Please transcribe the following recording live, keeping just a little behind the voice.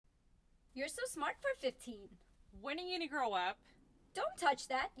You're so smart for 15. When are you gonna grow up? Don't touch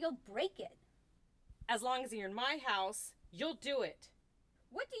that, you'll break it. As long as you're in my house, you'll do it.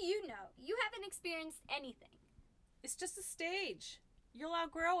 What do you know? You haven't experienced anything. It's just a stage. You'll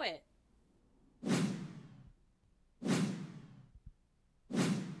outgrow it.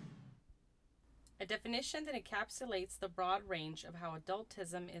 A definition that encapsulates the broad range of how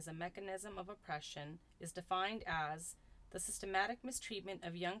adultism is a mechanism of oppression is defined as the systematic mistreatment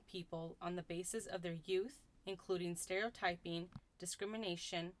of young people on the basis of their youth, including stereotyping,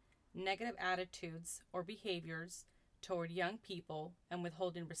 discrimination, negative attitudes or behaviors toward young people, and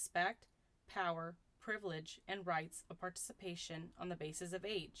withholding respect, power, privilege, and rights of participation on the basis of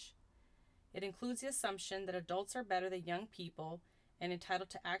age. It includes the assumption that adults are better than young people and entitled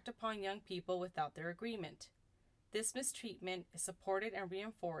to act upon young people without their agreement. This mistreatment is supported and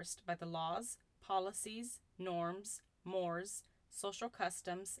reinforced by the laws, policies, norms, mores, social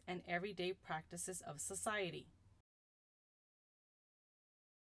customs, and everyday practices of society.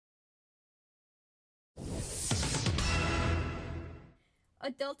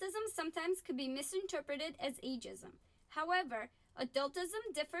 Adultism sometimes could be misinterpreted as ageism. However,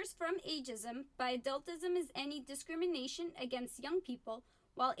 adultism differs from ageism by adultism is any discrimination against young people,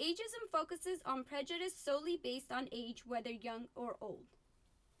 while ageism focuses on prejudice solely based on age, whether young or old.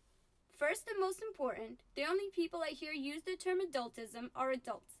 First and most important, the only people I hear use the term adultism are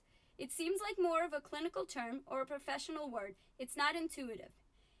adults. It seems like more of a clinical term or a professional word. It's not intuitive.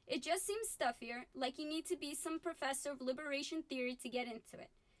 It just seems stuffier, like you need to be some professor of liberation theory to get into it.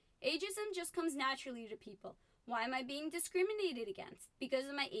 Ageism just comes naturally to people. Why am I being discriminated against? Because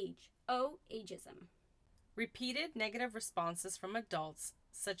of my age. Oh, ageism. Repeated negative responses from adults,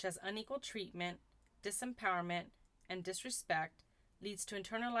 such as unequal treatment, disempowerment, and disrespect, leads to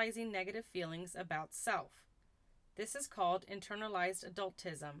internalizing negative feelings about self. This is called internalized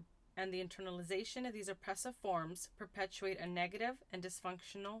adultism, and the internalization of these oppressive forms perpetuate a negative and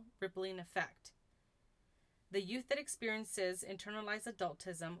dysfunctional rippling effect. The youth that experiences internalized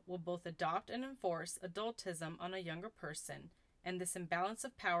adultism will both adopt and enforce adultism on a younger person, and this imbalance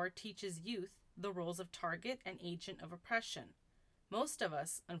of power teaches youth the roles of target and agent of oppression. Most of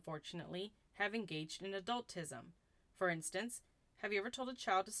us, unfortunately, have engaged in adultism. For instance, have you ever told a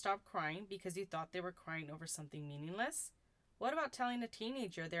child to stop crying because you thought they were crying over something meaningless? What about telling a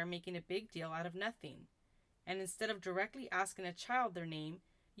teenager they are making a big deal out of nothing? And instead of directly asking a child their name,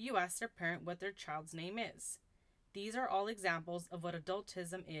 you ask their parent what their child's name is. These are all examples of what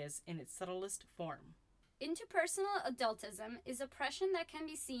adultism is in its subtlest form. Interpersonal adultism is oppression that can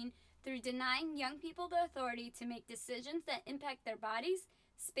be seen through denying young people the authority to make decisions that impact their bodies,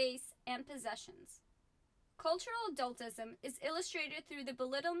 space, and possessions. Cultural adultism is illustrated through the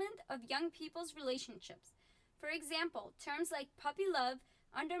belittlement of young people's relationships. For example, terms like puppy love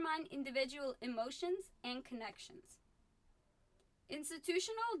undermine individual emotions and connections.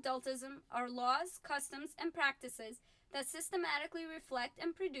 Institutional adultism are laws, customs, and practices that systematically reflect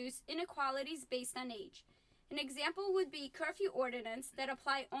and produce inequalities based on age. An example would be curfew ordinances that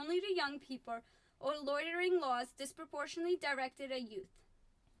apply only to young people or loitering laws disproportionately directed at youth.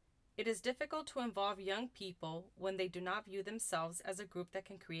 It is difficult to involve young people when they do not view themselves as a group that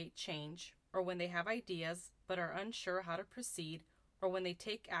can create change, or when they have ideas but are unsure how to proceed, or when they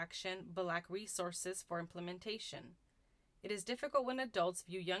take action but lack resources for implementation. It is difficult when adults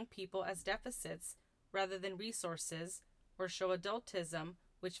view young people as deficits rather than resources, or show adultism,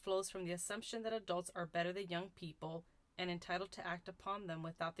 which flows from the assumption that adults are better than young people and entitled to act upon them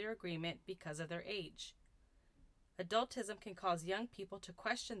without their agreement because of their age. Adultism can cause young people to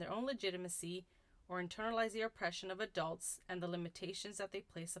question their own legitimacy or internalize the oppression of adults and the limitations that they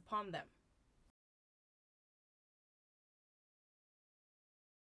place upon them.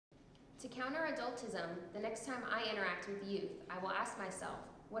 To counter adultism, the next time I interact with youth, I will ask myself,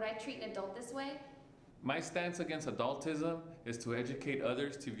 would I treat an adult this way? My stance against adultism is to educate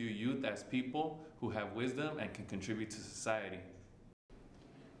others to view youth as people who have wisdom and can contribute to society.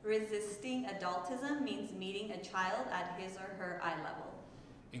 Resisting adultism means meeting a child at his or her eye level.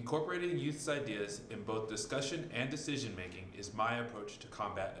 Incorporating youth's ideas in both discussion and decision making is my approach to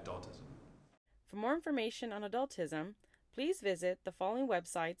combat adultism. For more information on adultism, please visit the following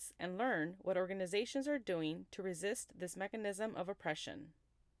websites and learn what organizations are doing to resist this mechanism of oppression.